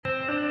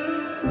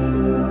Today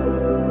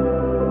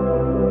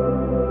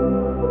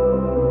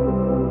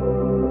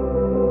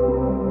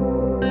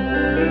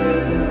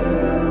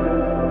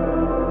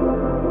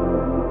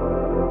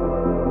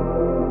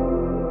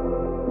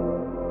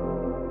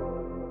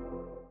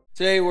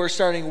we're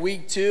starting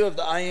week 2 of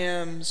the I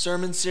Am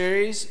sermon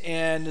series,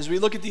 and as we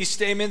look at these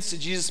statements that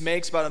Jesus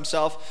makes about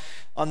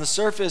himself, on the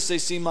surface they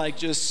seem like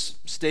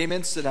just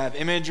statements that have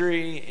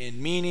imagery and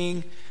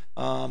meaning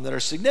that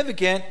are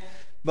significant,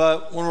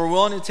 but when we're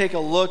willing to take a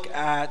look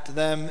at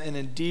them in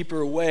a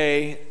deeper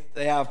way,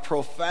 they have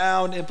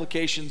profound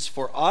implications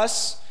for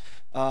us,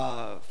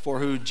 for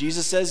who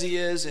Jesus says he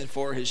is, and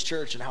for his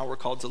church and how we're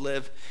called to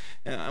live.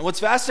 And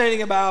what's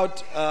fascinating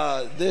about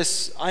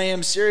this I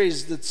Am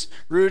series that's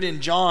rooted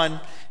in John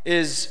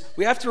is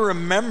we have to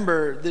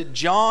remember that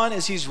John,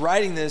 as he's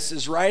writing this,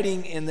 is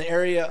writing in the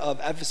area of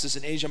Ephesus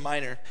in Asia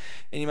Minor.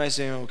 And you might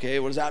say, okay,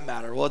 what does that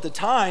matter? Well, at the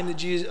time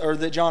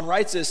that John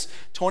writes this,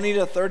 20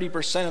 to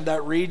 30% of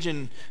that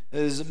region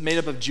is made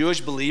up of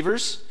Jewish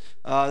believers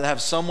that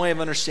have some way of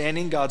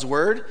understanding God's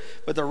word,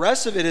 but the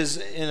rest of it is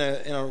in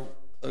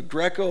a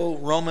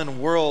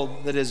Greco-Roman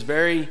world that is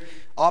very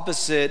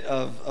opposite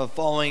of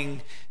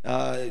following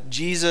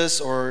Jesus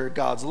or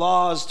God's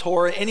laws,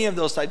 Torah, any of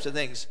those types of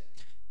things.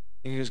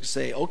 And you can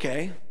say,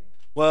 okay,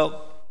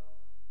 well,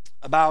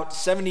 about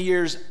 70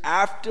 years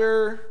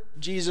after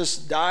Jesus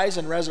dies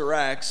and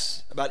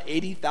resurrects, about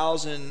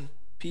 80,000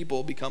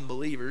 people become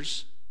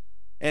believers.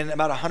 And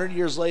about 100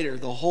 years later,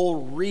 the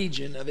whole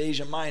region of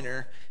Asia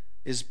Minor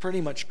is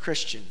pretty much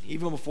Christian,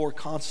 even before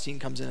Constantine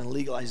comes in and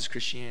legalizes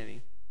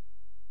Christianity.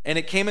 And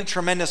it came at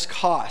tremendous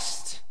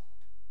cost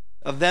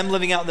of them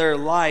living out their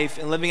life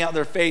and living out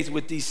their faith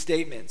with these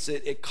statements.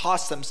 It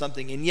cost them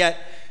something, and yet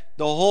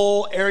the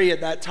whole area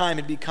at that time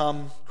had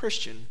become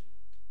Christian.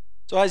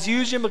 So it has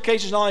huge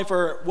implications not only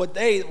for what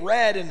they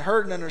read and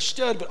heard and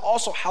understood, but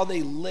also how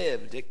they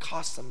lived. It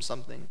cost them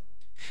something.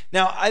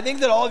 Now, I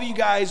think that all of you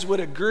guys would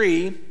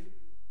agree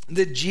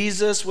that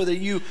Jesus, whether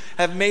you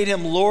have made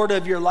him Lord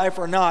of your life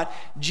or not,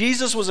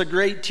 Jesus was a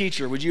great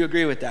teacher. Would you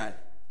agree with that?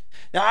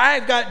 Now,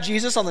 I've got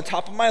Jesus on the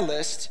top of my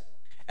list,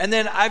 and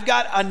then I've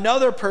got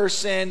another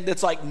person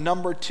that's like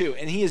number 2,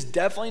 and he is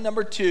definitely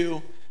number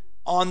 2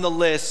 on the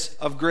list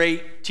of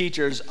great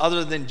teachers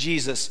other than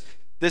Jesus.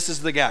 This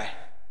is the guy.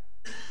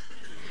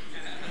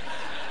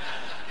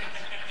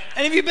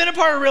 And if you've been a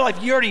part of real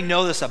life, you already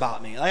know this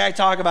about me. Like, I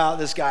talk about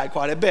this guy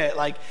quite a bit.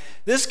 Like,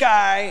 this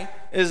guy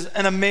is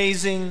an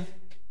amazing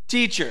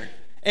teacher.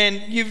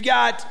 And you've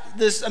got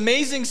this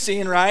amazing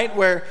scene, right,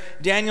 where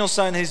Daniel's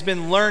son has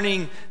been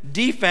learning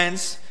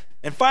defense,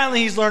 and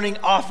finally he's learning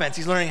offense.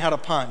 He's learning how to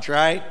punch,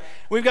 right?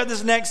 We've got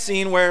this next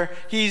scene where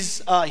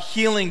he's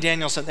healing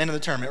Daniel's son at the end of the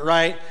tournament,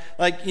 right?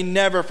 Like, you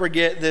never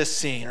forget this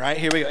scene, right?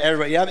 Here we go,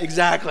 everybody. Yep,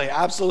 exactly,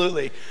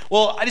 absolutely.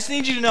 Well, I just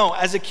need you to know,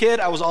 as a kid,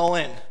 I was all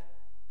in.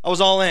 I was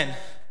all in,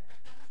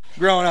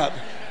 growing up.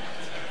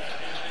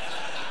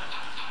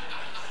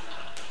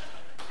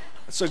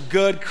 It's a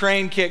good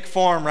crane kick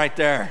form right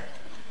there.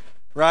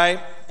 Right?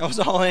 I was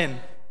all in.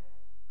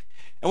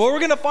 And what we're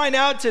going to find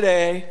out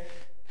today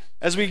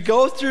as we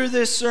go through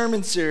this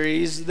sermon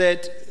series,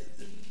 that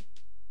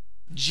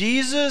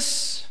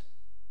Jesus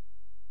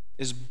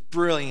is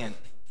brilliant.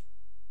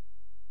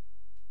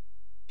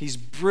 He's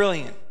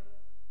brilliant.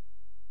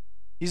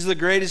 He's the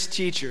greatest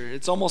teacher.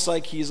 It's almost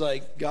like he's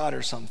like God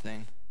or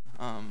something.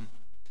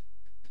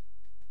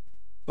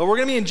 But we're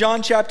going to be in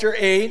John chapter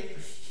 8.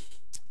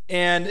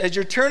 And as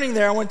you're turning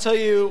there, I want to tell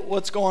you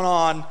what's going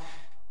on.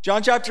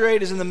 John chapter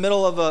 8 is in the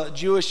middle of a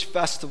Jewish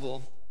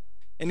festival.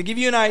 And to give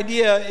you an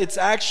idea, it's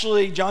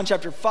actually John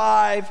chapter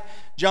 5,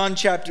 John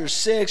chapter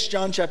 6,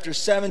 John chapter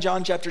 7,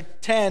 John chapter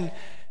 10.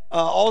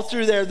 All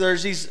through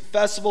there's these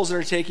festivals that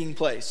are taking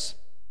place,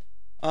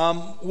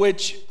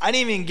 which I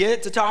didn't even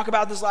get to talk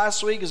about this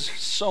last week. There's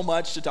so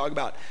much to talk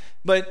about.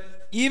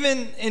 But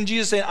even in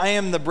Jesus saying, I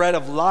am the bread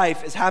of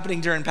life, is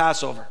happening during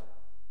Passover.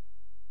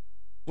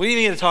 We didn't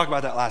even get to talk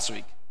about that last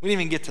week. We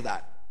didn't even get to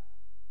that.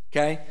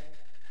 Okay?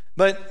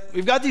 But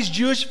we've got these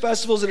Jewish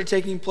festivals that are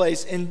taking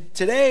place, and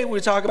today we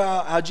talk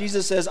about how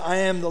Jesus says, I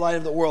am the light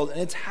of the world, and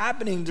it's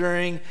happening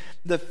during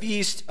the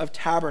Feast of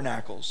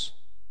Tabernacles.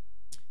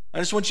 I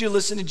just want you to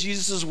listen to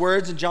Jesus'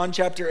 words in John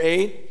chapter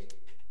 8,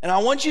 and I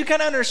want you to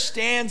kind of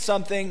understand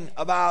something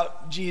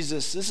about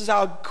Jesus. This is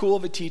how cool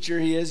of a teacher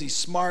he is. He's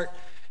smart.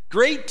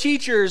 Great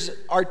teachers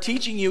are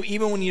teaching you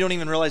even when you don't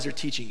even realize they're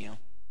teaching you,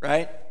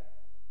 right?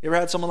 You ever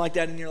had someone like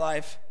that in your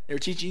life? They were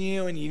teaching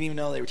you, and you didn't even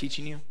know they were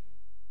teaching you?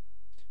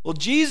 Well,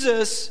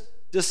 Jesus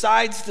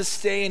decides to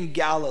stay in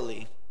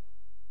Galilee.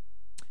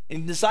 And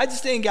he decides to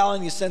stay in Galilee,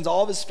 and he sends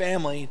all of his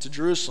family to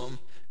Jerusalem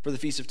for the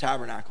Feast of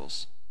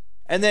Tabernacles.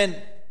 And then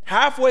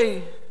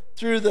halfway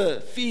through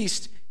the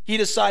feast, he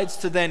decides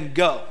to then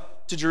go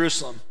to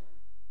Jerusalem.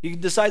 He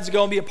decides to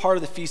go and be a part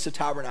of the Feast of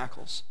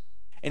Tabernacles.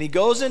 And he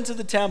goes into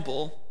the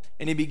temple,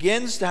 and he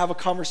begins to have a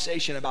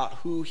conversation about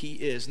who he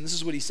is. And this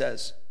is what he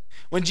says.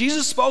 When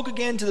Jesus spoke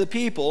again to the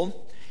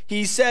people,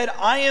 he said,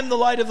 I am the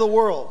light of the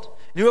world.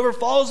 And whoever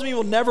follows me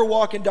will never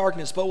walk in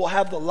darkness, but will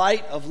have the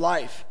light of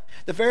life.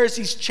 The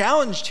Pharisees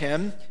challenged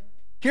him,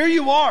 Here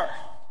you are,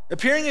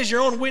 appearing as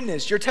your own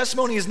witness. Your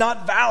testimony is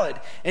not valid.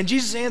 And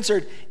Jesus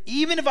answered,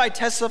 even if I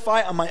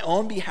testify on my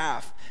own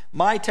behalf,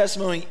 my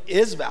testimony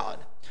is valid.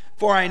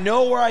 For I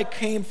know where I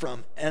came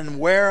from and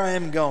where I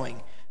am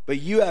going, but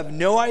you have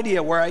no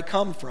idea where I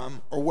come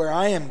from or where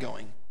I am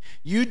going.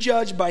 You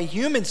judge by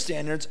human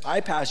standards.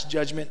 I pass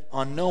judgment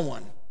on no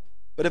one.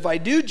 But if I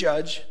do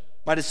judge,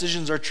 my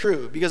decisions are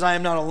true, because I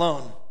am not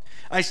alone.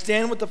 I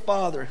stand with the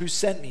Father who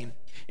sent me.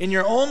 In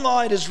your own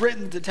law it is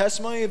written, the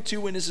testimony of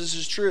two witnesses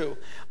is true.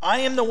 I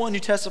am the one who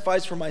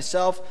testifies for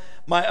myself.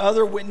 My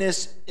other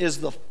witness is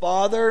the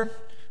Father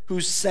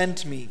who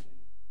sent me.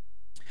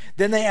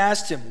 Then they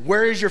asked him,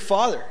 where is your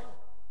Father?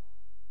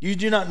 You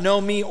do not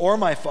know me or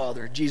my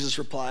Father, Jesus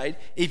replied.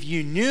 If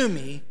you knew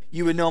me,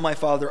 you would know my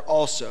Father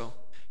also.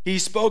 He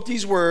spoke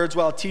these words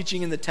while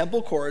teaching in the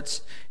temple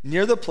courts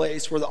near the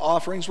place where the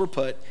offerings were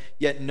put,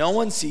 yet no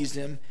one seized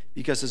him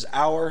because his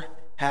hour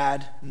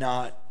had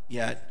not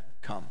yet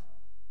come.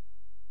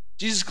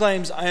 Jesus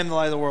claims, I am the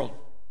light of the world.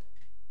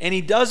 And he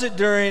does it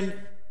during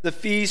the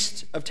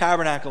Feast of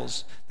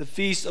Tabernacles, the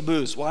Feast of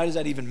Booths. Why does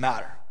that even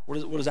matter? What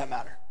does that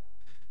matter?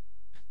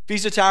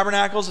 Feast of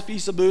Tabernacles, the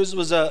Feast of Booths,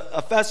 was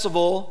a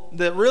festival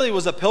that really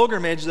was a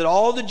pilgrimage that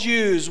all the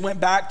Jews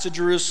went back to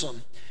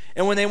Jerusalem.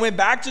 And when they went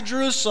back to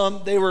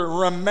Jerusalem, they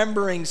were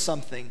remembering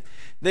something.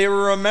 They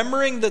were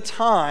remembering the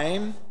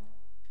time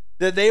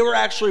that they were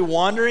actually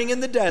wandering in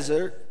the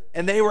desert,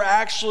 and they were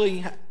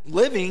actually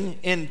living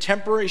in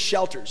temporary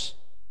shelters,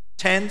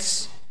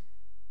 tents,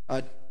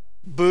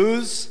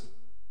 booths,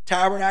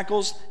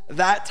 tabernacles,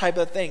 that type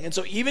of thing. And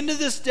so even to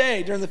this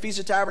day, during the Feast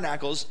of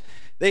Tabernacles,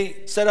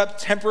 they set up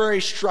temporary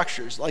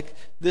structures, like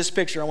this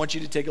picture I want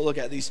you to take a look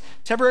at. These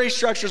temporary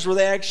structures where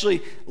they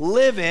actually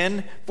live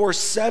in for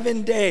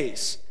 7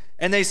 days.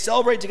 And they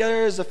celebrate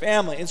together as a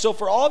family. And so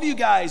for all of you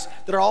guys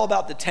that are all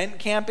about the tent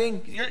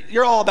camping,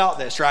 you're all about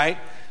this, right?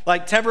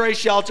 Like temporary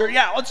shelter,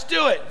 yeah, let's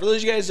do it. For those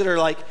of you guys that are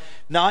like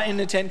not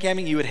into tent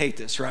camping, you would hate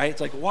this, right?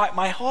 It's like, why?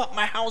 My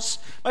house,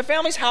 my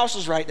family's house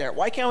is right there.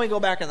 Why can't we go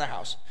back in the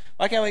house?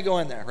 Why can't we go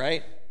in there,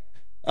 right?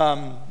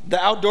 The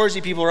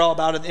outdoorsy people are all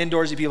about it. The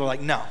indoorsy people are like,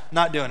 no,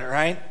 not doing it,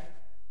 right?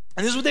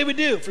 And this is what they would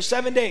do for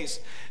 7 days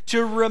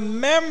to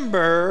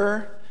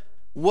remember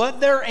what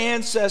their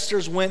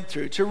ancestors went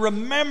through, to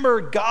remember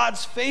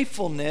God's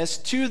faithfulness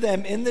to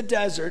them in the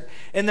desert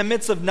in the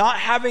midst of not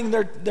having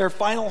their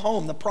final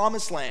home, the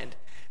promised land.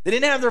 They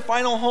didn't have their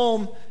final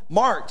home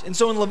marked. And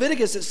so in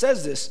Leviticus it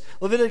says this,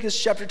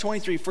 Leviticus chapter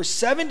 23, for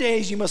 7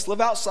 days you must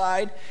live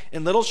outside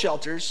in little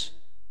shelters.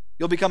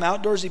 You'll become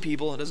outdoorsy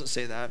people. It doesn't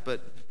say that,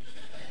 but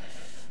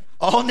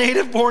all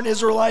native-born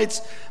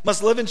Israelites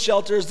must live in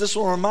shelters. This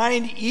will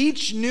remind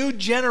each new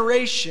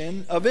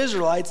generation of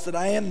Israelites that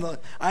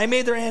I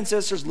made their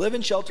ancestors live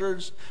in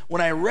shelters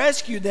when I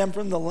rescued them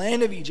from the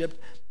land of Egypt.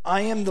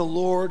 I am the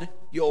Lord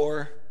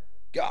your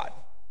God.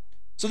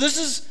 So this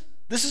is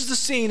the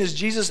scene as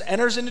Jesus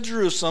enters into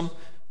Jerusalem.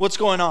 What's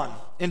going on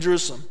in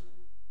Jerusalem?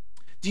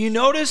 Do you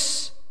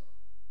notice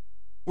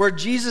where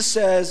Jesus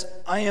says,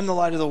 I am the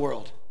light of the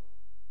world?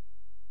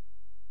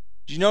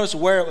 Did you notice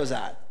where it was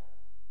at?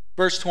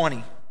 Verse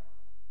 20,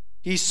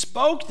 he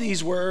spoke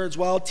these words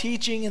while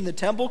teaching in the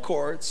temple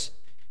courts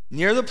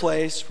near the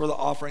place where the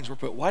offerings were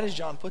put. Why does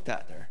John put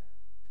that there?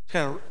 It's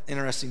kind of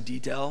interesting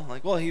detail.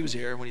 Like, well, he was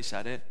here when he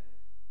said it.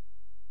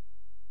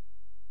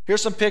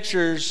 Here's some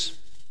pictures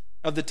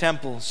of the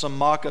temple, some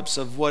mock-ups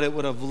of what it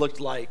would have looked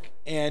like.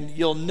 And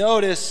you'll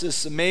notice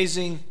this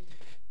amazing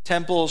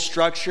temple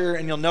structure,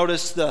 and you'll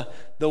notice the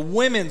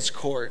women's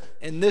court.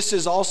 And this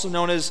is also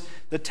known as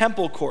the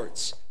temple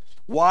courts.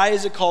 Why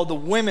is it called the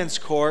women's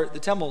court, the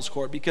temple's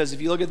court? Because if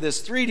you look at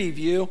this 3D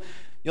view,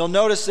 you'll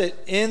notice that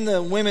in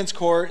the women's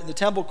court, in the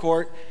temple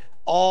court,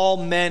 all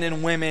men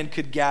and women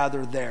could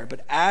gather there.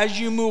 But as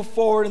you move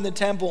forward in the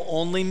temple,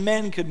 only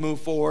men could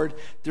move forward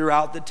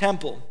throughout the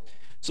temple.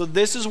 So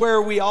this is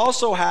where we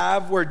also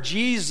have where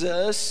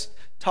Jesus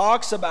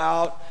talks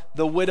about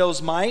the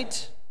widow's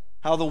mite,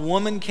 how the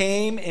woman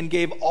came and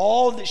gave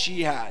all that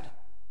she had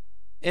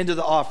into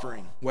the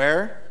offering.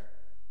 Where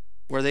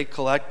they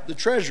collect the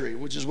treasury,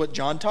 which is what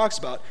John talks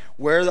about,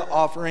 where the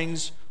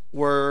offerings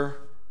were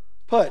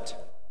put.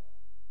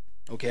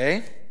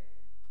 Okay?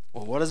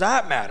 Well, what does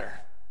that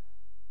matter?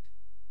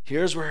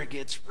 Here's where it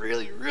gets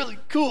really, really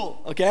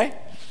cool, okay?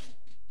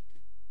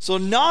 So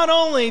not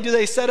only do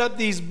they set up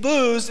these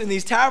booths and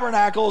these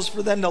tabernacles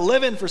for them to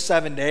live in for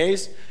 7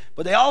 days,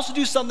 but they also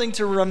do something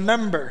to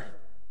remember,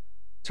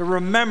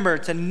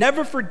 to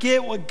never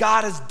forget what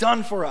God has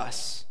done for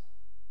us.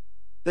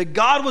 That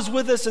God was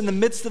with us in the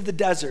midst of the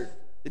desert,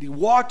 that he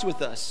walked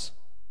with us,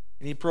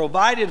 and he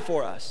provided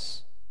for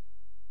us.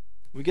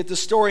 We get the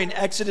story in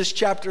Exodus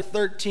chapter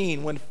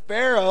 13 when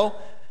Pharaoh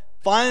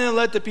finally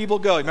let the people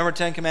go. Remember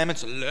 10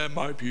 Commandments? Let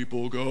my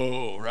people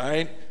go,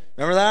 right?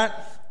 Remember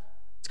that?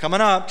 It's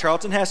coming up.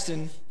 Charlton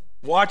Heston.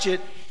 Watch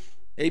it.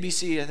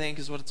 ABC, I think,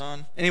 is what it's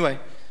on. Anyway,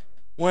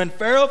 when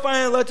Pharaoh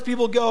finally let the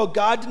people go,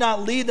 God did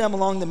not lead them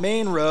along the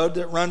main road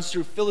that runs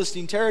through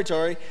Philistine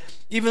territory,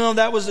 even though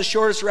that was the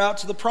shortest route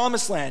to the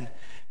promised land.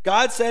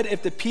 God said,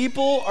 if the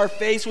people are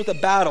faced with a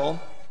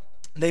battle,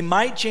 they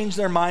might change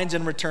their minds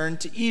and return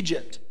to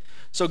Egypt.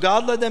 So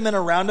God led them in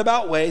a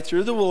roundabout way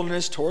through the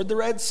wilderness toward the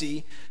Red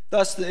Sea.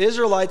 Thus the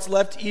Israelites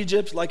left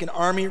Egypt like an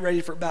army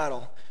ready for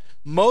battle.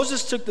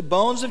 Moses took the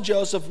bones of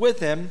Joseph with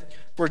him,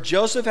 for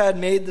Joseph had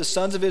made the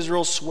sons of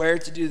Israel swear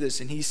to do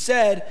this. And he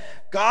said,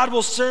 God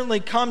will certainly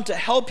come to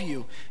help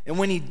you. And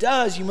when he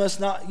does, you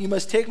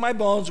must take my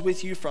bones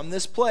with you from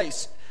this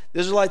place. The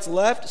Israelites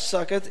left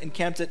Succoth and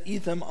camped at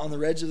Etham on the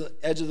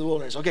edge of the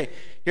wilderness. Okay,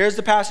 here's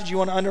the passage you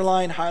want to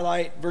underline,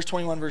 highlight, verse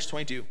 21, verse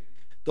 22.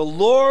 The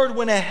Lord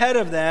went ahead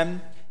of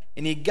them,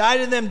 and he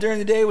guided them during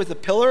the day with a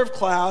pillar of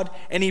cloud,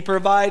 and he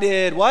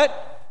provided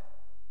what?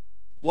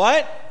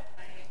 What?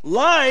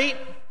 Light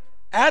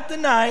at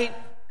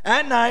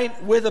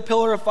night with a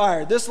pillar of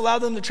fire. This allowed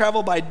them to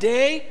travel by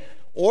day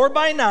or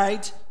by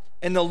night,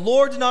 and the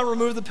Lord did not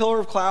remove the pillar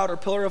of cloud or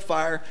pillar of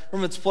fire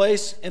from its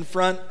place in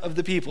front of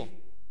the people.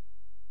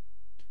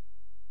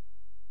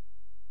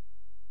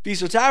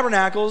 Feast of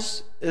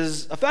Tabernacles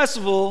is a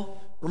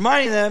festival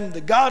reminding them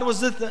that God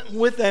was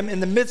with them in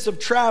the midst of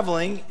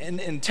traveling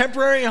in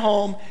temporary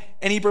home,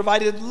 and he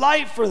provided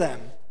light for them.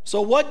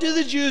 So what do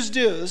the Jews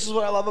do? This is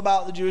what I love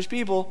about the Jewish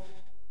people.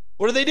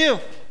 What do they do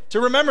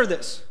to remember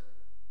this?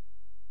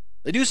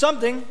 They do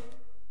something.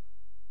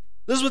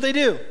 This is what they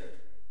do.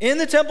 In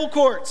the temple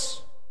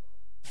courts,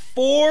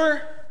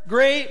 4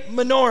 great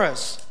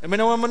menorahs. Anybody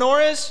know what a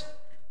menorah is?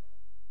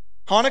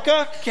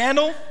 Hanukkah,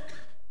 candle.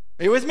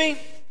 Are you with me?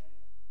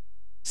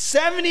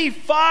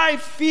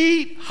 75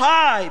 feet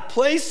high,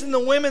 placed in the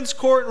women's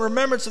court in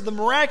remembrance of the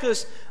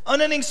miraculous,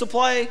 unending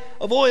supply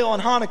of oil on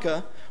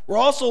Hanukkah, were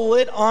also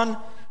lit on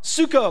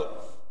Sukkot,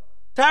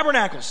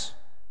 tabernacles.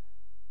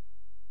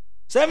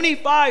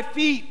 75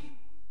 feet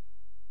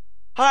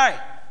high.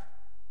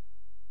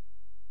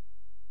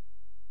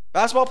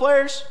 Basketball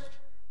players?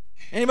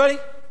 Anybody?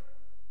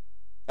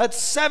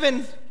 That's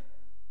 10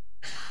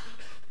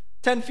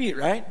 feet,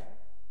 right?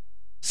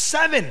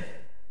 7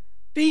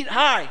 feet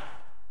high.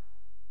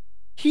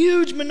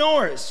 Huge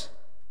menorahs.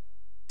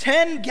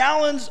 10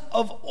 gallons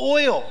of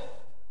oil.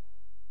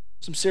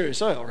 Some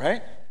serious oil,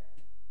 right?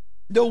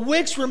 The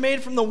wicks were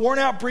made from the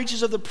worn-out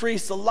breeches of the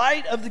priests. The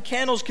light of the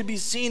candles could be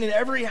seen in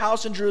every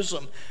house in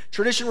Jerusalem.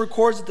 Tradition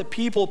records that the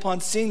people, upon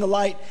seeing the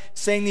light,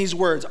 sang these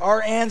words,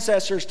 "Our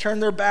ancestors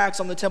turned their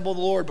backs on the temple of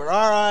the Lord, but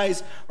our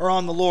eyes are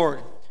on the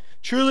Lord."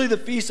 Truly, the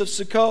Feast of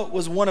Sukkot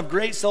was one of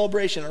great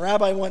celebration. A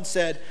rabbi once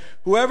said,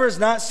 "Whoever has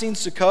not seen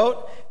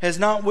Sukkot has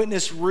not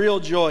witnessed real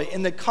joy."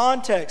 In the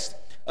context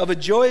of a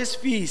joyous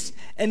feast,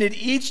 ended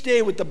each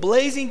day with the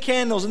blazing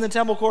candles in the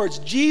temple courts,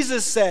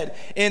 Jesus said,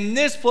 "In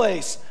this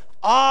place,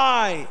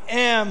 I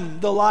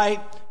am the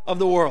light of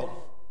the world."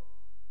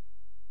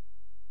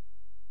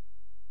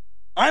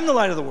 I'm the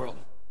light of the world.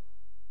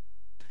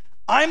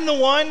 I'm the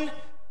one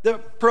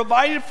that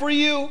provided for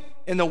you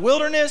in the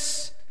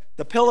wilderness,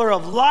 the pillar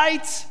of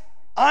light.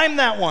 I'm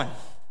that one.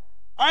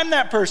 I'm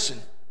that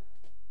person.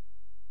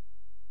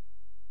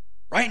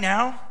 Right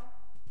now,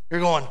 you're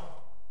going,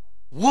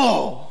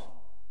 whoa.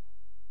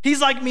 He's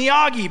like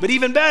Miyagi, but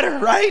even better,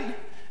 right?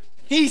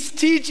 He's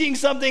teaching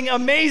something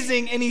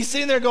amazing, and he's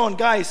sitting there going,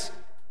 guys,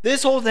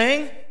 this whole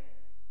thing,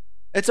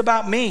 it's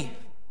about me.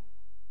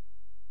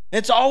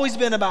 It's always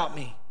been about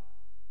me.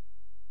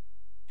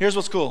 Here's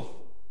what's cool.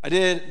 I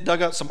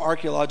dug out some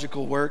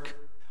archaeological work.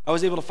 I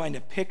was able to find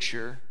a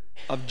picture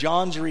of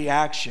John's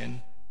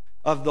reaction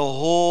of the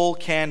whole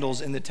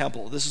candles in the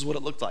temple. This is what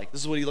it looked like. This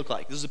is what he looked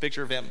like. This is a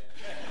picture of him.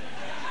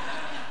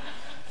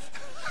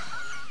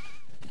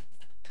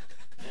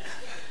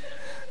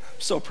 I'm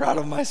so proud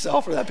of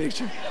myself for that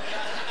picture.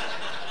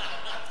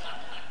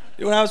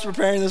 When I was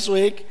preparing this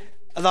week,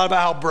 I thought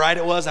about how bright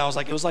it was. And I was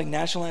like, it was like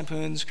National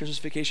Lampoon's Christmas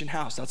Vacation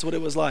house. That's what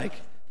it was like.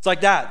 It's like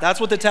that. That's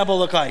what the temple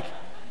looked like.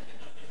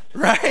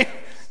 Right?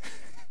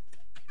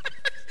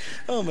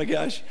 Oh my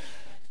gosh.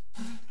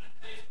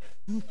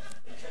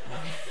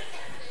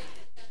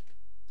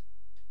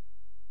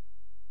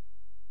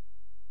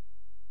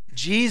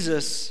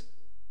 Jesus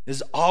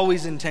is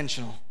always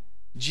intentional.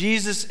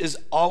 Jesus is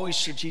always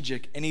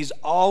strategic, and he's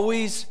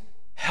always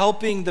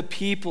helping the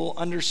people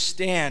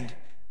understand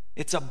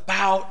it's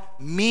about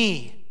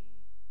me.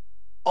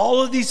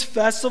 All of these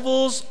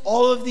festivals,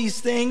 all of these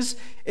things,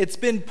 it's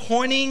been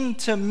pointing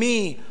to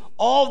me.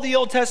 All of the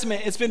Old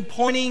Testament, it's been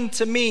pointing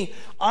to me.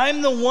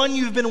 I'm the one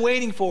you've been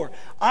waiting for.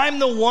 I'm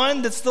the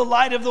one that's the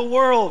light of the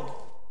world.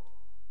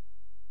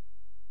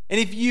 And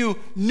if you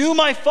knew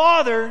my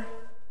Father,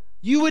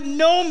 you would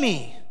know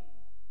me.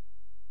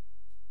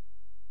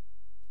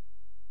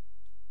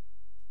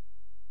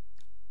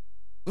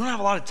 We don't have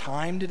a lot of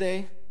time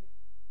today,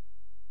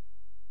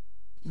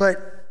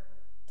 but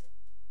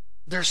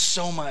there's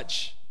so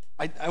much.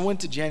 I went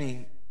to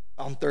Jenny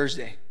on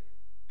Thursday,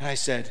 and I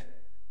said,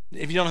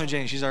 if you don't know who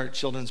Jenny is, she's our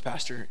children's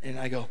pastor, and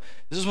I go,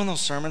 this is one of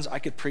those sermons I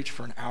could preach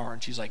for an hour,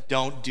 and she's like,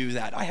 don't do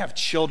that. I have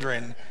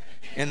children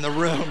in the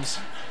rooms.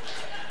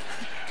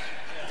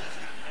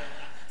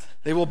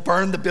 They will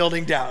burn the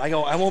building down. I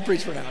go, I won't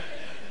preach for an hour.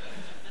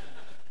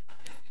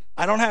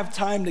 I don't have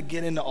time to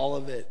get into all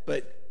of it,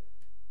 but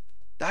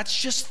that's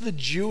just the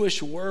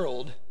Jewish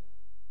world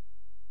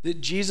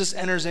that Jesus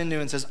enters into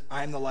and says,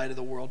 I'm the light of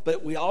the world.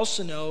 But we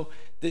also know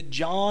that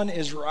John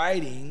is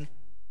writing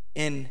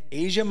in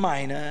Asia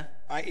Minor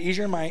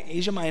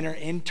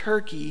in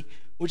Turkey,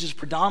 which is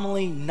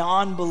predominantly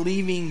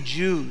non-believing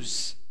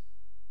Jews.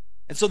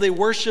 And so they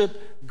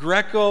worship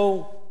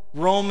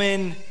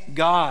Greco-Roman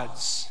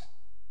gods.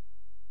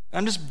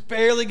 I'm just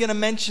barely going to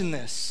mention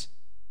this.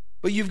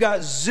 But you've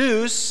got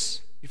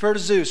Zeus. You've heard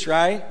of Zeus,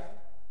 right?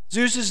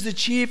 Zeus is the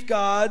chief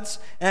god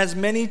and has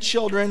many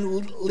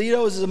children.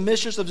 Leto is the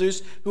mistress of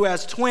Zeus, who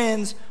has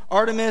twins,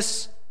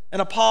 Artemis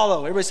and Apollo.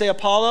 Everybody say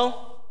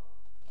Apollo?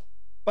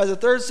 By the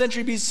 3rd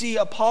century BC,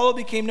 Apollo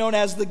became known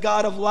as the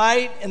god of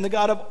light and the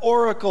god of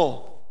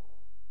oracle.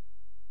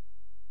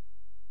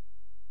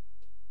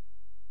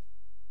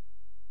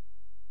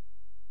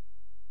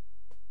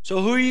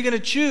 So who are you going to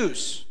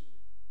choose?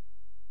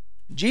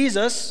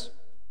 Jesus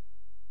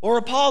or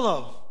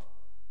Apollo?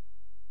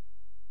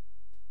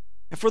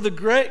 And for the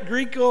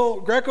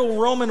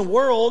Greco-Roman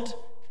world,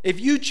 if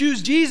you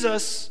choose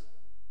Jesus,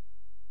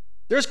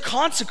 there's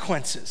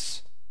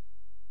consequences.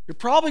 You're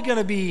probably going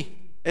to be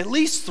at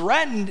least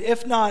threatened,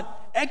 if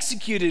not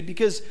executed,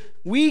 because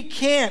we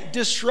can't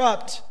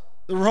disrupt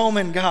the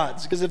Roman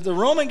gods. Because if the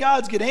Roman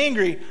gods get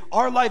angry,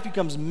 our life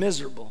becomes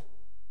miserable.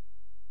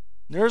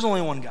 There's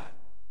only one God,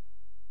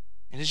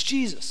 and it's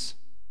Jesus.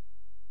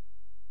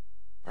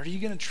 Are you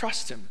going to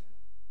trust him?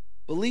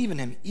 Believe in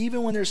him,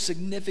 even when there's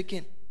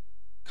significant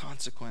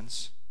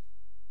consequence?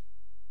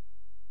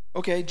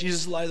 Okay,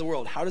 Jesus is the light of the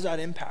world. How does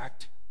that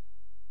impact?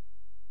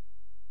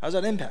 How does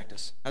that impact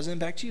us? How does it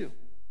impact you?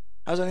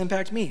 How does that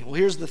impact me? Well,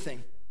 here's the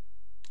thing.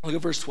 Look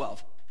at verse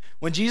 12.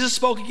 When Jesus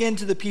spoke again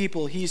to the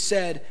people, he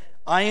said,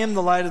 I am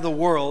the light of the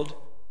world.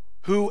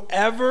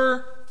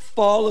 Whoever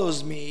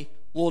follows me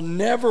will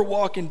never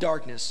walk in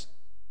darkness,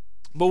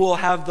 but will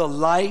have the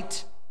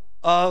light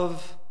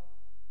of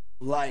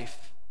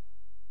life.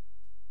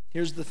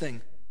 Here's the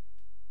thing.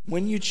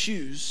 When you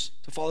choose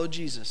to follow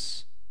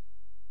Jesus,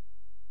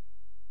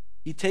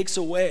 he takes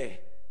away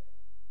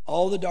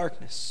all the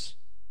darkness.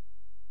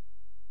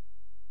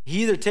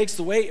 He either takes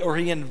away or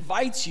he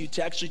invites you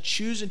to actually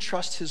choose and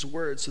trust his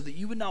word so that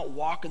you would not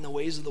walk in the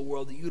ways of the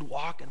world, that you would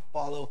walk and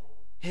follow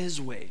his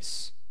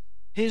ways,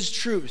 his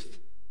truth.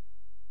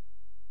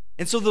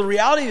 And so the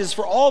reality is,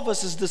 for all of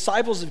us as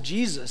disciples of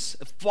Jesus,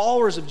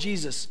 followers of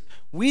Jesus,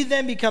 we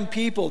then become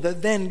people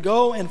that then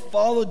go and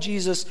follow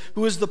Jesus,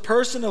 who is the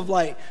person of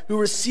light, who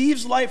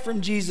receives light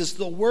from Jesus,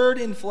 the word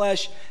in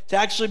flesh, to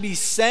actually be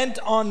sent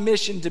on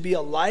mission to be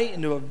a light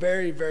into a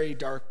very, very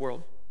dark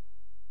world.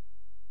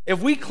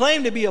 If we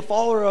claim to be a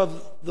follower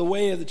of the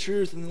way of the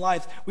truth and the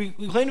life, we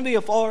claim to be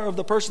a follower of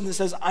the person that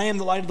says, I am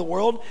the light of the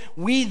world,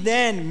 we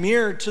then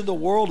mirror to the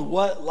world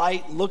what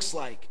light looks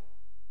like.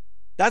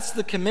 That's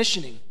the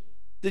commissioning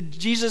that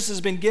Jesus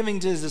has been giving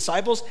to his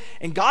disciples,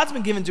 and God's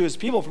been given to his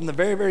people from the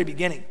very, very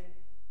beginning.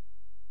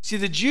 See,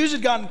 the Jews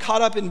had gotten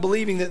caught up in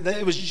believing that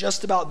it was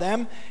just about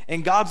them,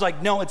 and God's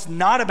like, no, it's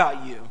not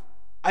about you.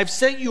 I've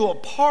set you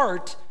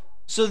apart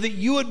so that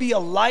you would be a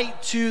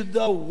light to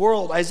the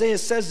world. Isaiah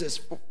says this,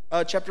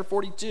 chapter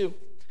 42,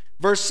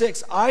 verse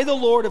 6, I, the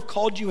Lord, have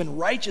called you in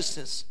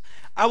righteousness.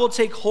 I will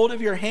take hold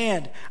of your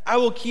hand. I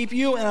will keep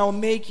you, and I will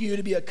make you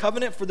to be a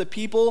covenant for the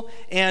people.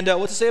 And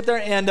what's it say up there?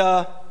 And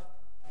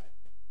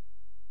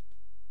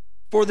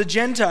for the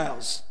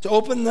Gentiles, to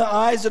open the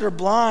eyes that are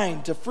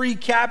blind, to free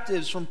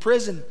captives from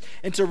prison,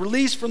 and to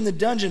release from the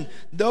dungeon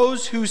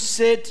those who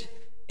sit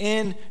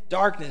in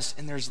darkness.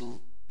 And I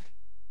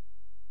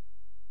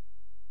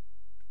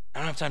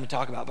don't have time to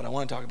talk about it, but I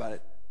want to talk about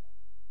it.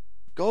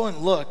 Go and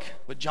look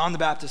what John the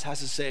Baptist has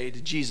to say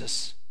to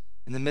Jesus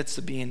in the midst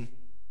of being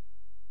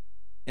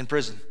in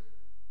prison.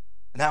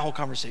 And that whole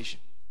conversation.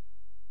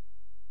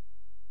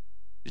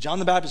 John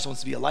the Baptist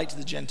wants to be a light to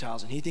the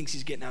Gentiles, and he thinks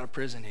he's getting out of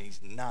prison, and he's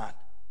not.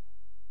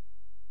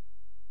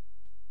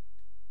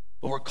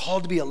 But we're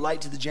called to be a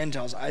light to the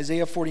Gentiles.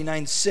 Isaiah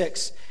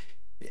 49:6.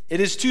 It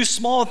is too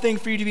small a thing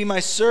for you to be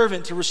my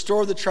servant to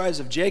restore the tribes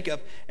of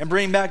Jacob and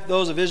bring back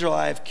those of Israel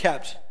I have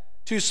kept.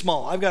 Too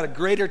small. I've got a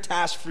greater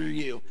task for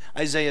you,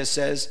 Isaiah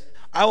says.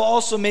 I will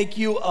also make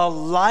you a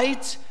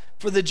light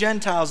for the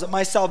Gentiles, that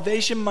my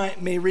salvation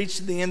may reach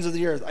to the ends of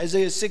the earth.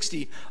 Isaiah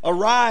 60.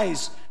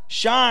 Arise,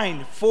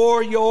 shine,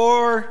 for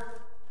your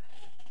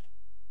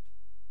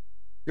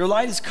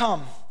light has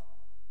come.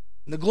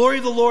 And the glory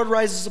of the Lord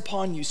rises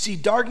upon you. See,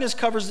 darkness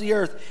covers the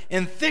earth,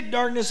 and thick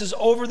darkness is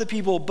over the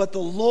people, but the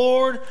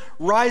Lord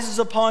rises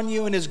upon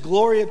you, and his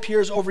glory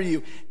appears over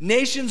you.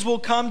 Nations will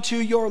come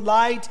to your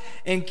light,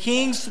 and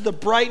kings to the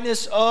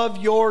brightness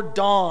of your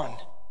dawn.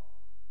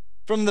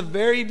 From the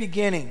very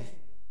beginning,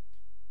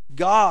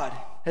 God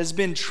has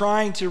been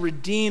trying to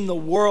redeem the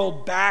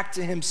world back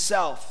to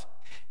himself.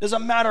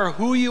 Doesn't matter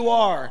who you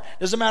are,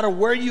 doesn't matter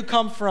where you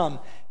come from,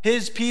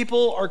 his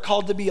people are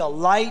called to be a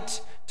light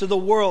to the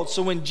world.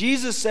 So when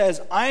Jesus says,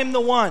 I am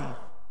the one that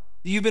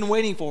you've been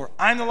waiting for,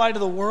 I'm the light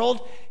of the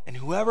world, and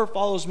whoever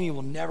follows me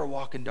will never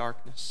walk in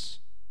darkness.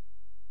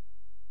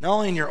 Not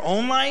only in your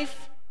own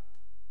life,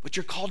 but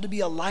you're called to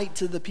be a light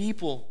to the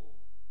people.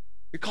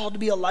 You're called to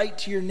be a light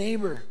to your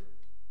neighbor.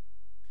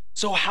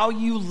 So how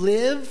you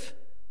live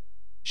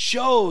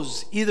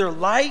shows either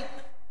light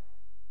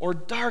or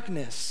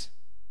darkness.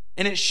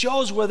 And it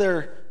shows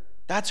whether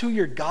that's who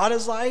your God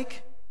is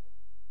like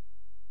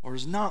or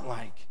is not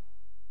like.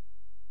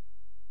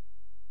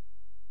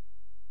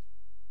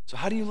 So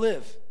how do you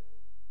live?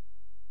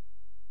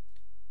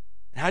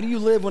 And how do you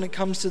live when it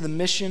comes to the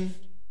mission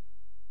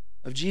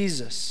of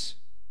Jesus?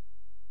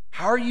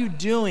 How are you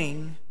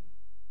doing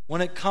when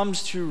it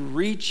comes to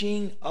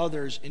reaching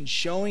others and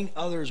showing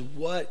others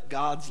what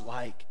God's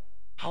like?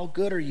 How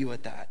good are you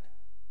at that?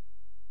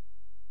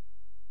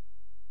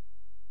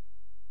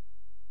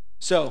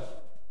 So,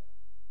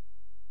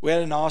 we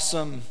had an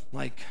awesome,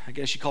 I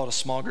guess you call it a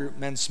small group,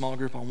 men's small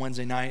group on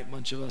Wednesday night. A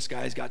bunch of us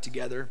guys got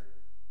together,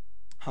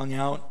 hung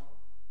out,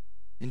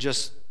 and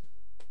just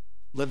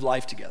lived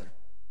life together.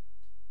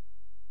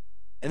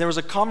 And there was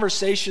a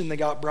conversation that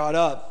got brought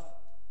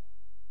up,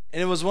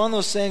 and it was one of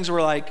those things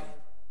where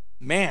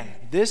man,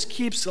 this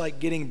keeps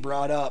getting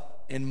brought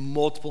up in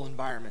multiple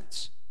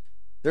environments.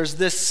 There's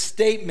this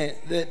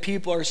statement that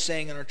people are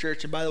saying in our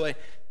church, and by the way,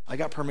 I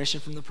got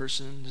permission from the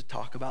person to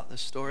talk about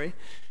this story,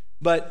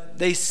 but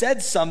they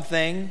said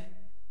something,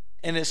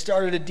 and it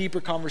started a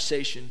deeper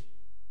conversation.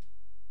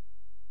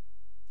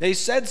 They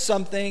said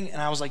something,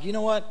 and I was like, you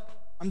know what?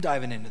 I'm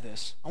diving into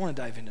this. I want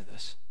to dive into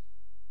this.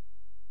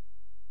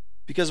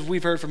 Because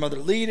we've heard from other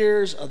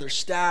leaders, other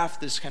staff,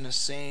 this kind of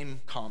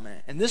same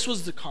comment. And this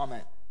was the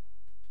comment.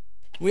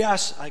 We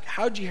asked,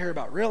 how'd you hear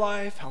about Real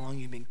Life? How long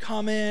you been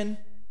coming?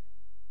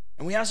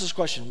 And we asked this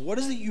question, what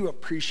is it you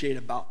appreciate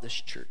about this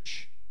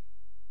church?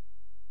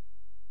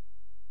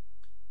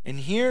 And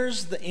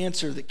here's the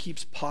answer that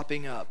keeps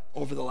popping up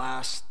over the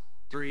last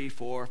 3,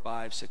 4,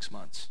 5, 6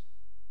 months.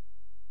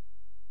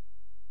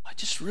 I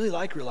just really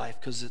like Real Life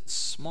because it's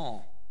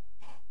small.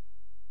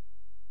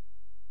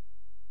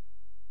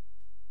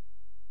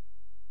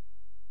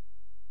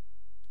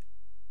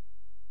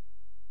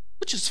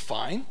 Which is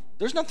fine.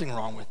 There's nothing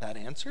wrong with that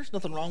answer. There's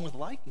nothing wrong with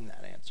liking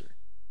that answer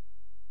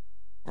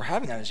or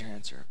having that as your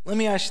answer. Let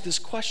me ask you this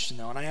question,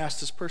 though, and I asked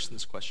this person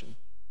this question.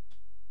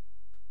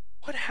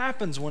 What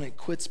happens when it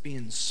quits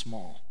being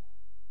small?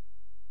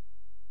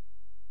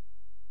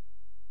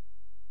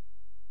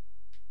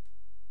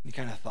 He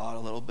kind of thought a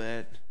little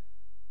bit.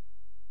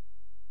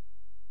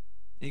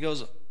 And he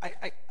goes,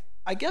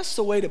 I guess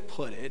the way to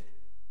put it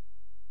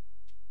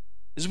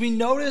is we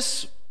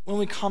notice when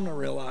we come to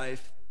Real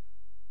Life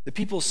that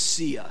people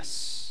see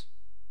us,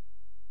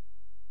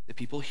 that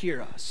people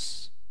hear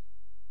us,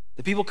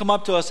 that people come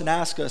up to us and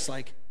ask us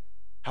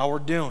how we're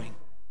doing,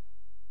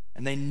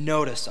 and they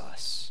notice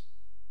us.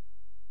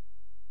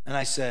 And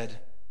I said,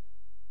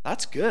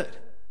 that's good.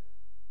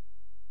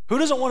 Who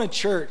doesn't want a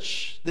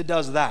church that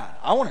does that?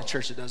 I want a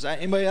church that does that.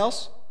 Anybody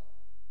else?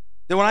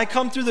 That when I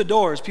come through the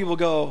doors, people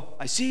go,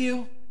 I see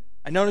you,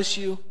 I notice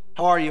you,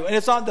 how are you? And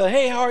it's not the,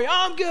 hey, how are you?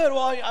 Oh, I'm good.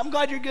 Well, I'm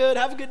glad you're good.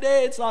 Have a good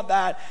day. It's not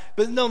that.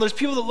 But no, there's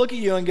people that look at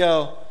you and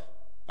go,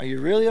 are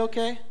you really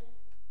okay?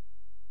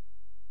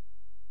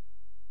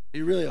 Are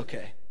you really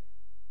okay?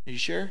 Are you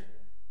sure?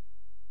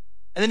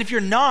 And then if you're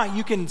not,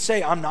 you can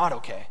say, I'm not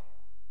okay.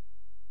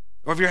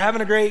 Or if you're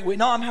having a great week,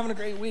 no, I'm having a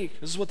great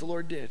week. This is what the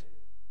Lord did.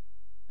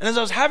 And as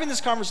I was having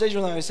this conversation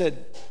with them, I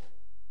said,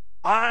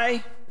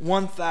 I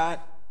want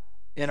that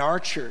in our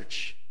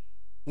church.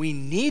 We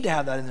need to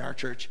have that in our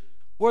church.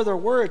 Whether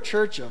we're a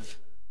church of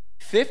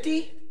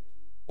 50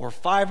 or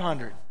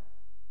 500.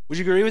 Would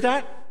you agree with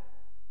that?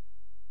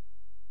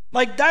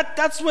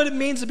 That's what it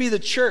means to be the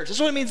church. That's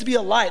what it means to be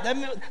a light.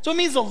 That's what it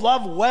means to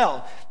love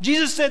well.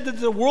 Jesus said that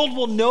the world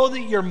will know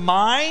that you're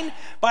mine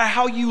by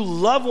how you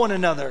love one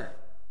another.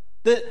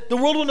 The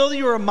world will know that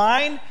you are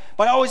mine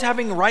by always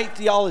having right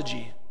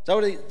theology. Is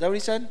that what he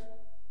said?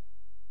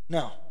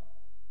 No.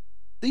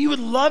 That you would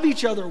love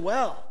each other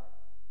well.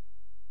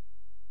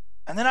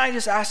 And then I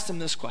just asked him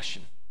this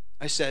question.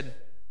 I said,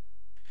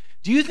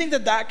 do you think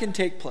that can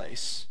take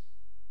place,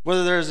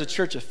 whether there's a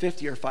church of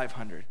 50 or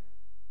 500?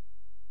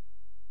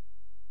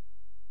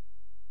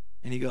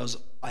 And he goes,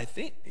 I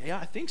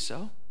think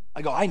so.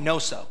 I go, I know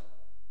so.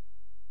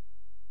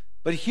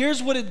 But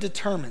here's what it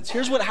determines.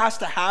 Here's what has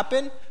to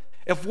happen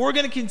if we're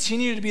going to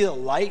continue to be the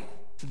light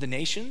to the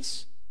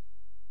nations.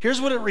 Here's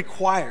what it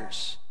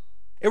requires.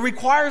 It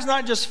requires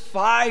not just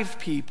 5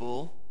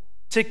 people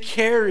to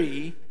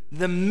carry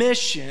the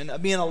mission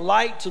of being a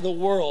light to the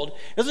world.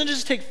 It doesn't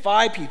just take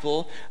 5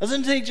 people. It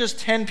doesn't take just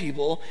 10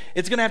 people.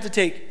 It's going to have to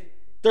take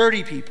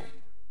 30 people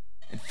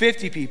and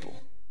 50 people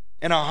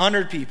and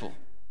 100 people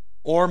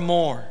or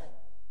more.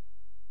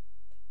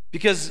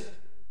 Because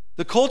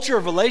the culture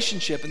of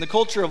relationship and the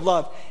culture of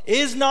love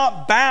is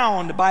not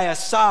bound by a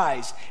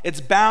size. It's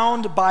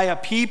bound by a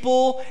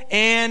people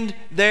and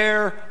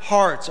their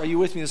hearts. Are you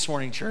with me this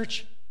morning,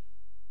 church?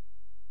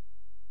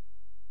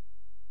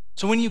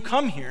 So when you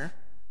come here,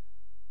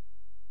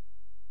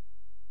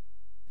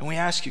 and we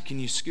ask you, can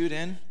you scoot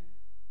in?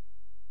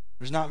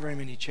 There's not very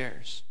many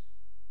chairs.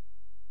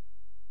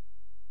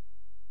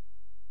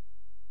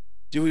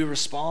 Do we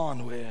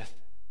respond with,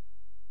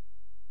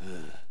 ugh?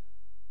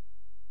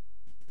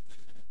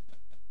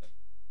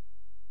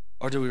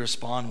 Or do we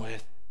respond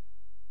with,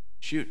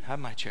 shoot, have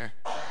my chair?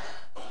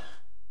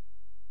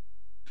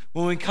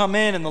 When we come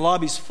in and the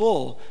lobby's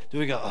full, do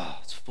we go, oh,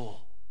 it's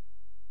full?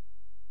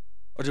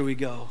 Or do we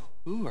go,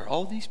 who are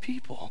all these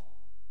people?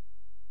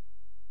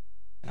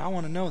 And I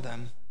want to know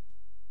them.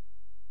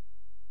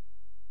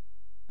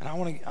 And I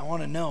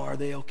want to know, are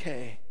they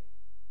okay?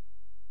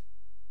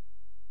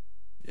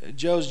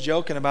 Joe's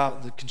joking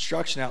about the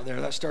construction out there.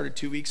 That started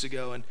 2 weeks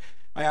ago. And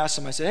I asked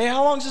him, I said, hey,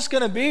 how long is this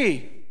going to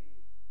be?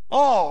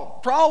 Oh,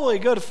 probably a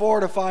good 4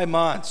 to 5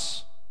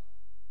 months.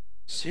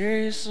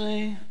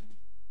 Seriously?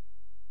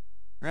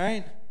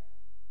 Right?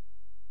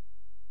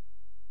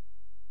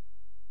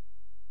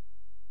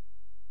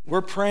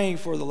 We're praying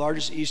for the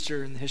largest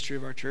Easter in the history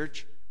of our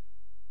church.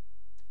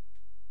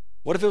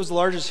 What if it was the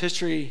largest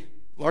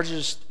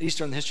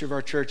Easter in the history of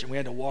our church and we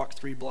had to walk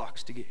 3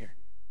 blocks to get here?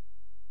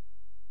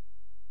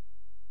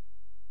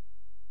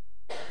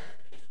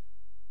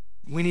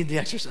 We need the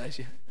exercise,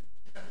 yeah.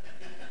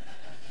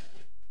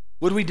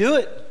 Would we do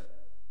it?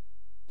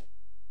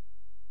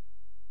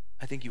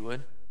 I think you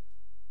would.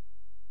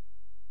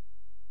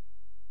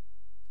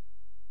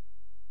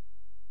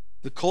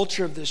 The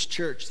culture of this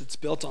church that's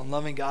built on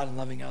loving God and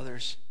loving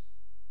others,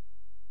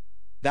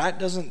 that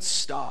doesn't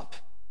stop.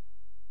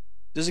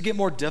 Does it get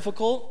more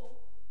difficult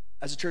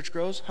as the church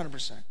grows?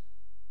 100%.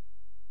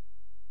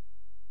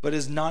 But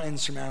it's not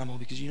insurmountable,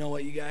 because you know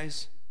what, you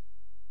guys?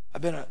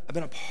 I've been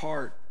a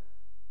part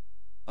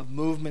of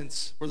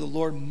movements where the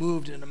Lord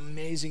moved in an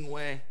amazing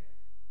way.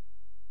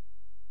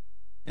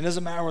 It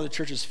doesn't matter whether the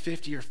church is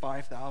 50 or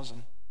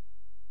 5,000.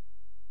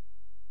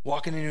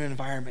 Walking into an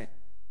environment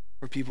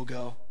where people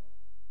go,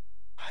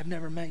 I've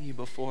never met you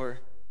before.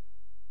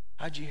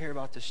 How'd you hear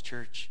about this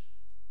church?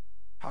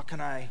 How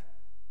can I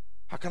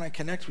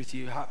connect with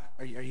you?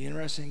 Are you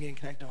interested in getting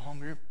connected to a home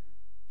group?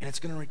 And it's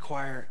going to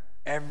require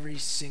every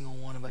single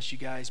one of us, you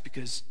guys,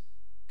 because,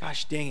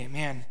 gosh dang it,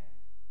 man,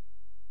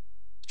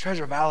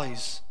 Treasure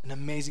Valley's an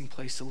amazing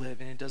place to live,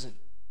 and it doesn't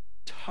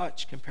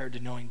touch compared to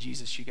knowing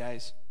Jesus, you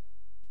guys.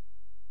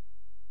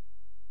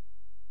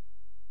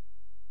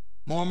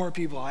 More and more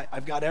people,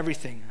 I've got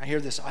everything. I hear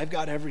this, I've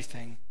got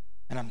everything,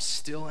 and I'm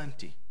still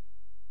empty.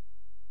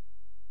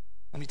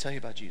 Let me tell you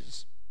about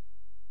Jesus.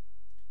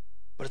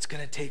 But it's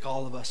going to take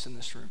all of us in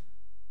this room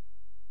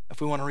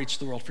if we want to reach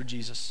the world for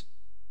Jesus,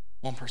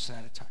 one person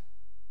at a time.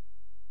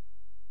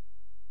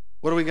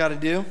 What do we got to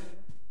do?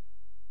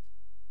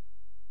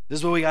 This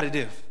is what we got to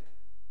do.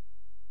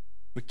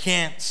 We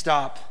can't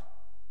stop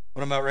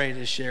what I'm about ready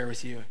to share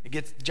with you.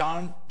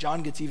 John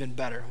gets even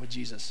better with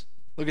Jesus.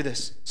 Look at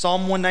this.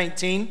 Psalm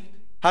 119.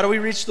 How do we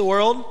reach the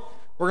world?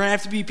 We're going to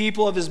have to be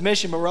people of his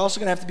mission, but we're also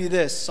going to have to be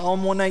this.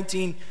 Psalm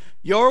 119.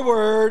 Your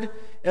word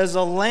is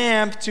a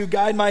lamp to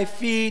guide my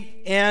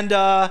feet, and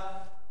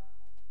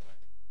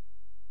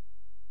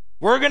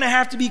we're going to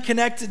have to be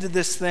connected to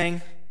this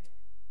thing.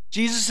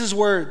 Jesus'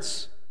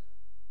 words.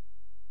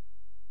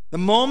 The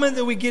moment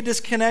that we get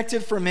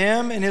disconnected from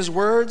him and his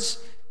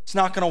words, it's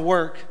not going to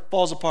work. It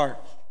falls apart.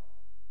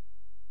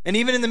 And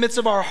even in the midst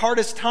of our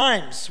hardest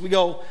times, we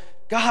go,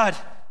 God,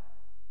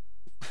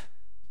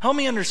 help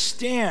me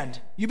understand.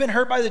 You've been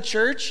hurt by the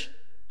church?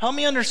 Help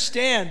me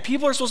understand.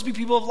 People are supposed to be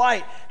people of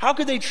light. How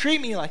could they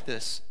treat me like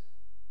this?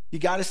 You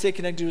got to stay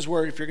connected to his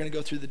word if you're going to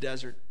go through the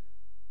desert.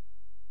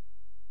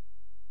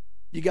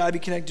 You got to be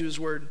connected to his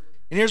word.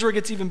 And here's where it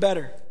gets even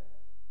better.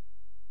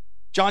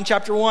 John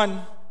chapter 1.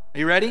 Are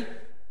you ready?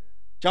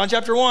 John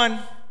chapter 1.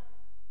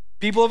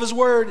 People of his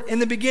word. In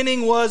the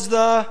beginning was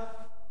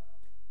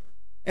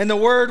and the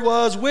word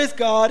was with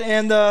God,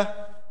 and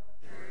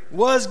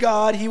was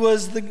God. He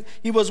was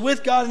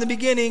with God in the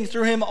beginning.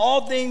 Through him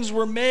all things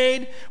were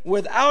made.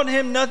 Without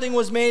him nothing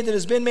was made that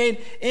has been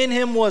made. In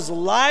him was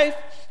life,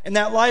 and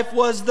that life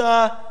was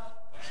the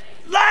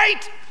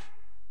light.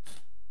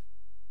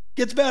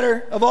 Gets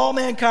better. Of all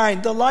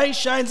mankind. The light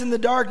shines in the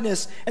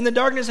darkness, and the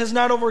darkness has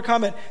not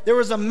overcome it. There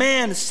was a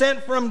man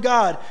sent from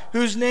God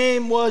whose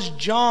name was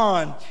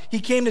John.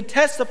 He came to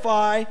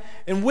testify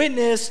and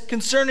witness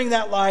concerning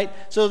that light,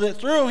 so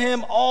that through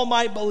him all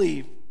might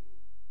believe.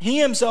 He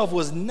himself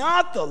was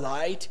not the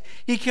light.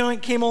 He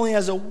came only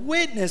as a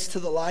witness to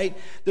the light.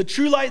 The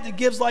true light that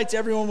gives light to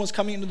everyone was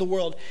coming into the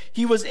world.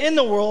 He was in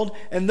the world,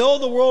 and though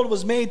the world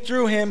was made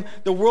through him,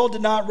 the world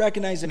did not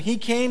recognize him. He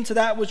came to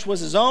that which was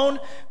his own,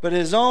 but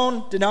his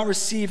own did not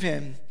receive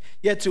him.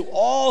 Yet to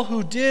all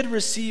who did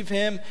receive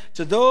him,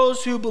 to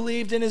those who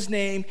believed in his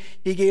name,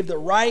 he gave the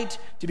right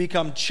to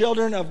become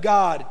children of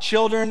God,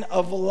 children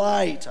of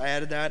light. I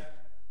added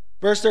that.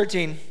 Verse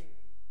 13.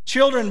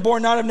 Children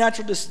born not of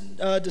natural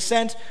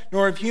descent,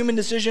 nor of human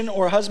decision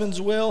or husband's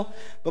will,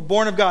 but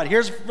born of God.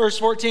 Here's verse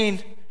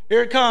 14.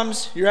 Here it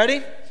comes. You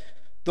ready?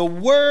 The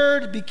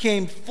Word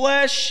became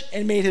flesh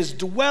and made his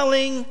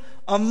dwelling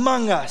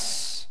among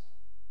us.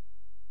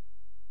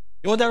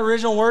 You know what that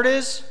original word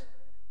is?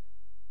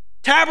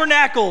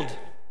 Tabernacled.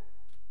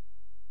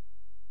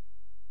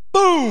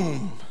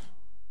 Boom.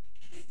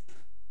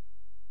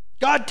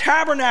 God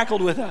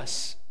tabernacled with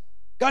us.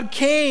 God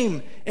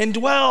came and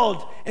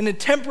dwelled in a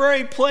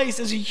temporary place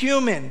as a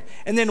human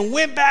and then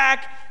went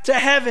back to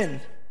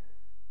heaven.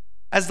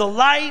 As the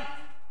light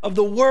of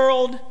the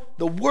world,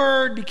 the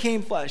Word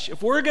became flesh.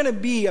 If we're going to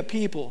be a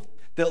people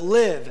that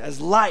live as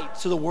light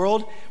to the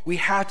world, we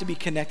have to be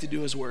connected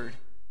to His Word.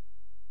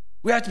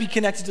 We have to be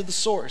connected to the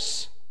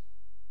source.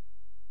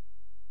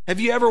 Have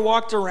you ever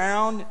walked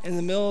around in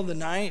the middle of the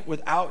night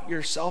without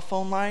your cell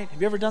phone light? Have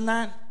you ever done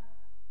that?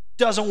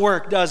 Doesn't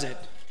work, does it?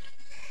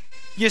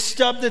 You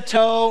stub the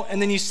toe and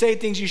then you say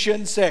things you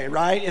shouldn't say,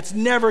 right? It's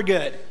never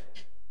good.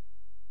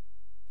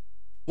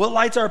 What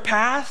lights our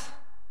path?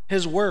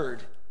 His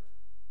Word.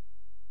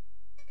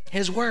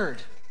 His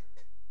Word.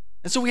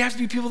 And so we have to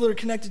be people that are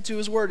connected to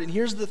His Word. And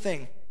here's the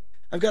thing.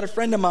 I've got a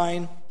friend of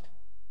mine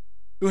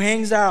who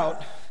hangs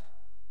out.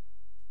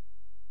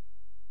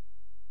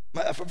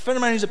 A friend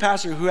of mine who's a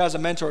pastor who has a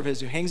mentor of his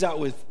who hangs out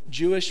with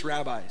Jewish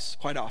rabbis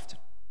quite often.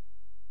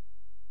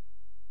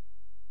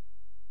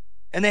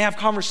 And they have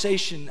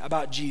conversation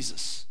about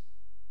Jesus.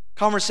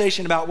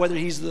 Conversation about whether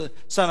He's the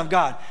Son of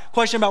God.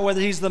 Question about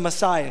whether He's the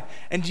Messiah.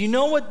 And do you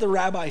know what the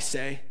rabbis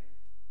say?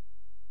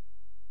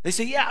 They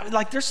say, yeah,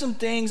 like there's some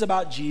things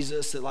about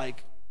Jesus that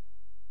like,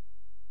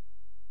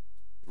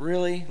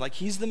 really? Like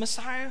He's the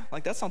Messiah?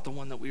 Like that's not the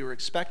one that we were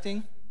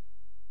expecting.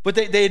 But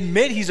they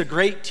admit He's a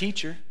great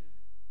teacher.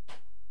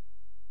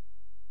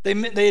 They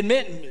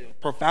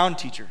admit profound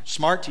teacher,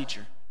 smart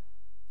teacher.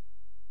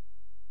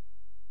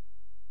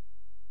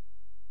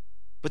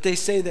 But they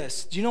say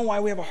this. Do you know why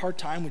we have a hard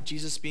time with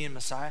Jesus being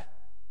Messiah?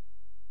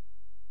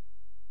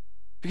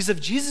 Because if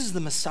Jesus is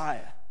the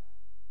Messiah,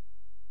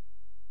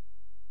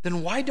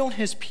 then why don't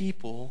His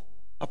people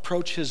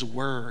approach His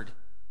Word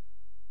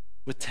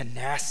with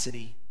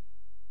tenacity?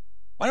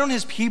 Why don't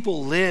His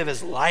people live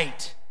as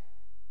light?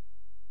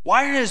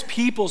 Why are His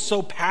people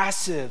so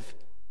passive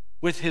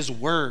with His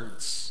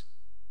words?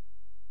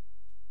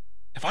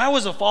 If I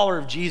was a follower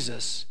of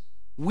Jesus,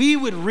 we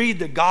would read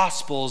the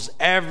Gospels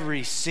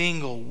every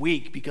single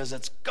week because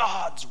it's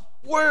God's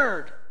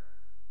Word.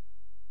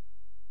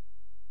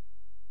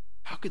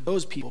 How could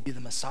those people be the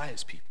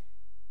Messiah's people?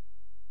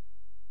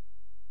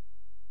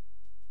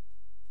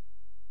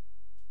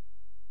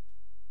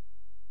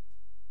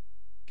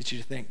 Gets you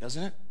to think,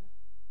 doesn't it?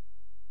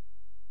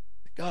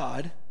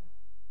 God,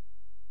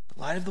 the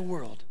light of the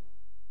world,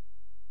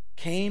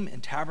 came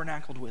and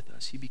tabernacled with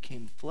us. He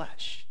became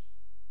flesh.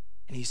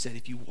 And He said,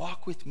 if you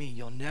walk with me,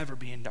 you'll never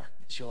be in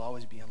darkness. You'll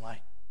always be in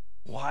light.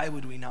 Why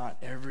would we not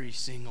every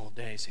single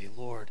day say,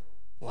 Lord,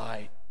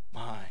 light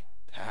my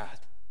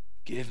path.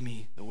 Give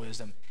me the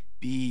wisdom.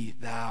 Be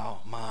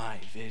thou my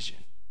vision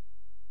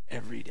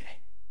every day.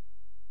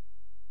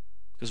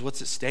 Because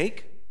what's at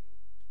stake?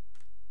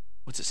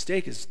 What's at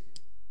stake is,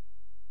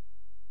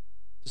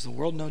 does the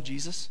world know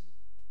Jesus?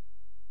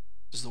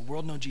 Does the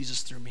world know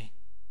Jesus through me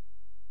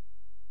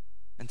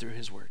and through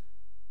His Word?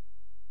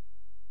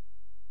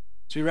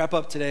 So we wrap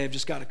up today. I've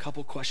just got a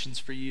couple questions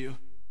for you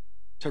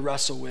to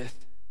wrestle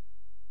with.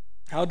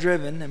 How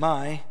driven am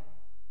I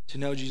to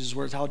know Jesus'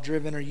 words? How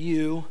driven are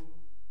you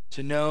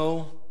to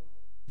know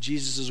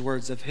Jesus'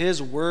 words? If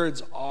His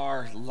words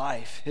are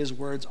life, His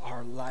words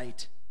are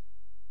light.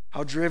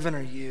 How driven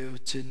are you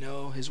to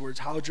know His words?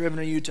 How driven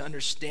are you to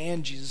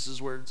understand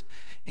Jesus' words?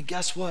 And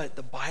guess what?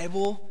 The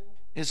Bible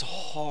is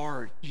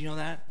hard. Do you know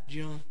that? Do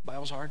you know the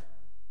Bible's hard?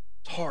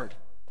 It's hard.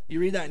 You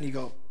read that and you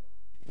go,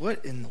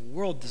 what in the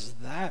world does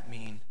that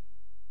mean?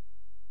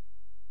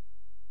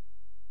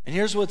 And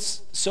here's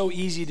what's so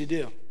easy to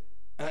do.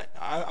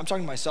 I'm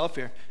talking to myself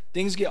here.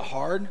 Things get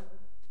hard.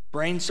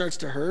 Brain starts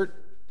to hurt.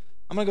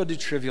 I'm going to go do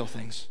trivial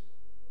things.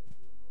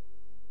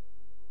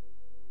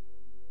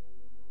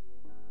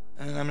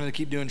 And I'm going to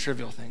keep doing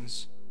trivial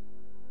things.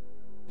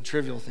 And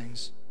trivial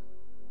things.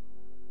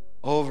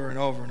 Over and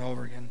over and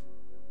over again.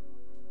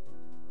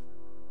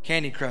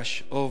 Candy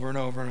Crush over and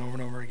over and over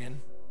and over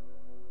again.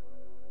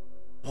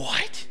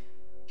 What?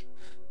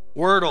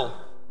 Wordle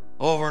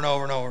over and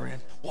over and over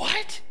again.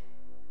 What?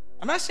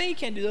 I'm not saying you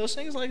can't do those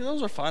things. Like,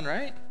 those are fun,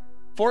 right?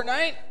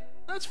 Fortnite?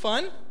 That's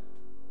fun.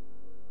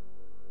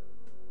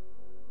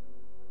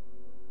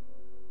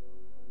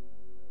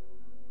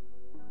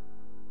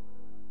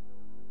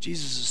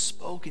 Jesus has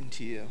spoken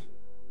to you,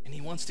 and He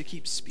wants to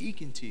keep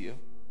speaking to you.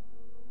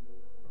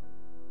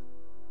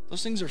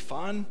 Those things are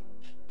fun,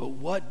 but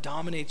what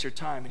dominates your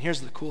time? And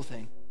here's the cool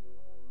thing.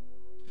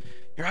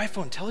 Your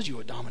iPhone tells you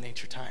what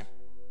dominates your time.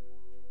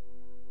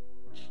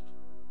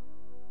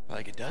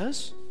 Like it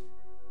does?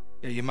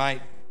 Yeah, you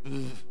might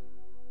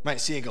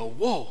see it go,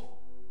 whoa,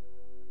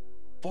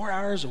 4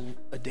 hours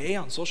a day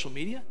on social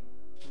media?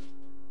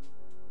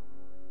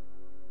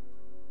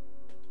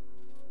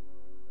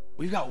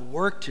 We've got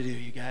work to do,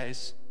 you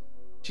guys.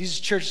 Jesus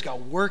Church has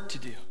got work to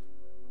do.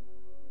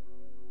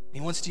 He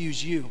wants to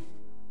use you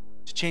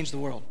to change the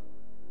world.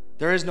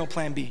 There is no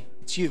plan B.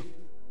 It's you.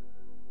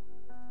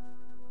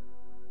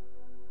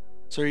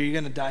 So are you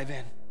going to dive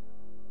in?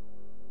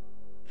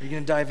 Are you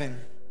going to dive in?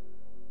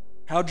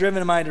 How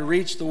driven am I to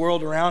reach the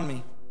world around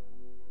me?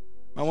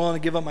 Am I willing to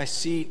give up my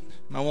seat?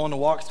 Am I willing to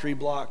walk 3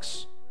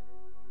 blocks?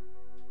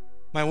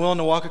 Am I willing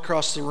to walk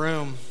across the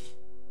room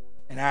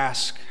and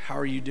ask, how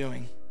are you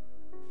doing?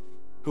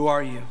 Who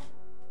are you?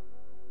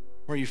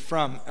 Where are you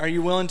from? Are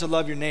you willing to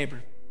love your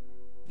neighbor?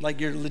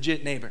 Like your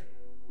legit neighbor?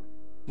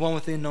 One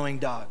with the annoying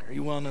dog. Are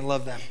you willing to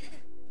love them?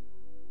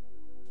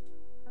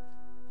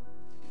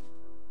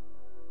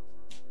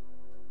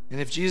 And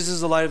if Jesus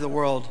is the light of the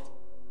world,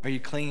 are you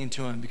clinging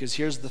to him? Because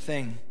here's the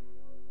thing.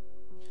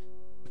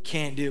 We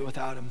can't do it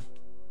without him.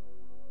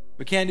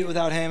 We can't do it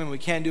without him, and we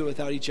can't do it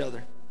without each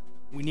other.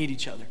 We need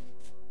each other.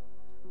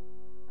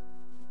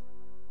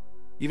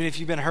 Even if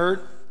you've been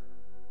hurt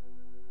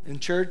in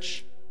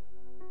church,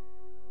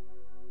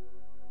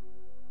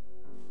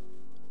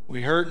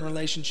 we hurt in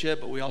relationship,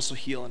 but we also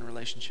heal in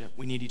relationship.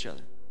 We need each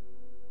other.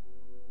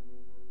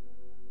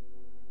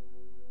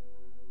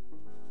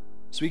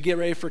 So we get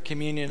ready for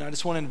communion. I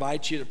just want to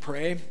invite you to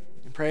pray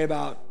and pray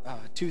about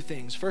two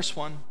things. First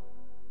one,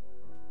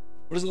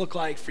 what does it look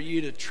like for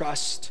you to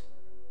trust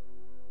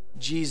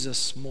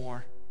Jesus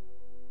more?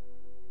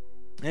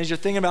 And as you're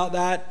thinking about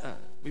that,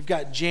 we've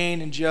got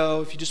Jane and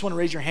Joe. If you just want to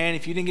raise your hand,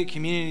 if you didn't get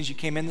communion as you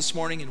came in this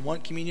morning and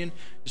want communion,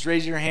 just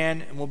raise your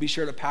hand and we'll be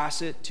sure to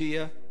pass it to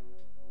you.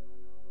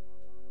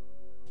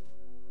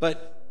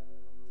 But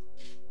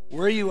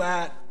where are you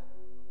at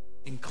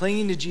in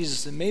clinging to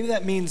Jesus? And maybe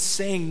that means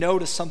saying no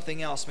to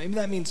something else. Maybe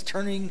that means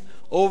turning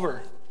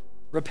over,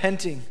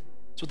 repenting.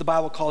 That's what the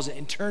Bible calls it,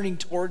 and turning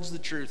towards the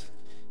truth.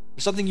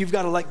 There's something you've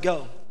got to let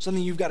go,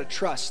 something you've got to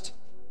trust.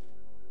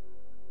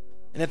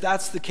 And if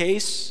that's the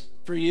case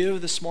for you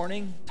this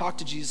morning, talk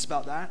to Jesus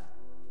about that.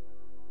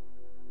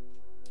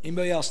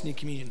 Anybody else need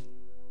communion?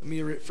 Don't be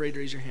afraid to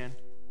raise your hand.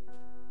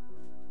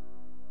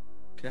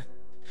 Okay.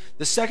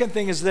 The second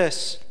thing is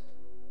this.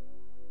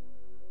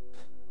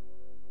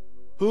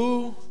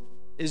 Who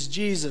is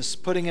Jesus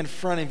putting in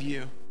front of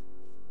you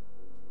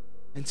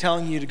and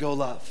telling you to go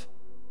love?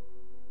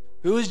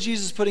 Who is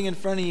Jesus putting in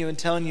front of you and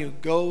telling you,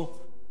 go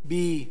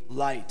be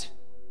light?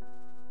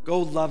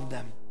 Go love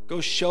them.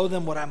 Go show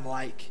them what I'm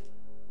like.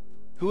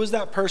 Who is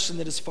that person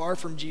that is far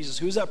from Jesus?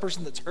 Who is that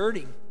person that's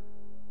hurting?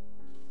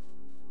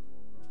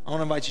 I want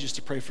to invite you just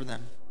to pray for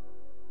them.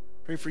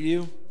 Pray for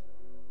you.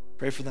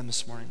 Pray for them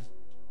this morning.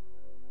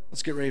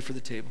 Let's get ready for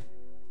the table.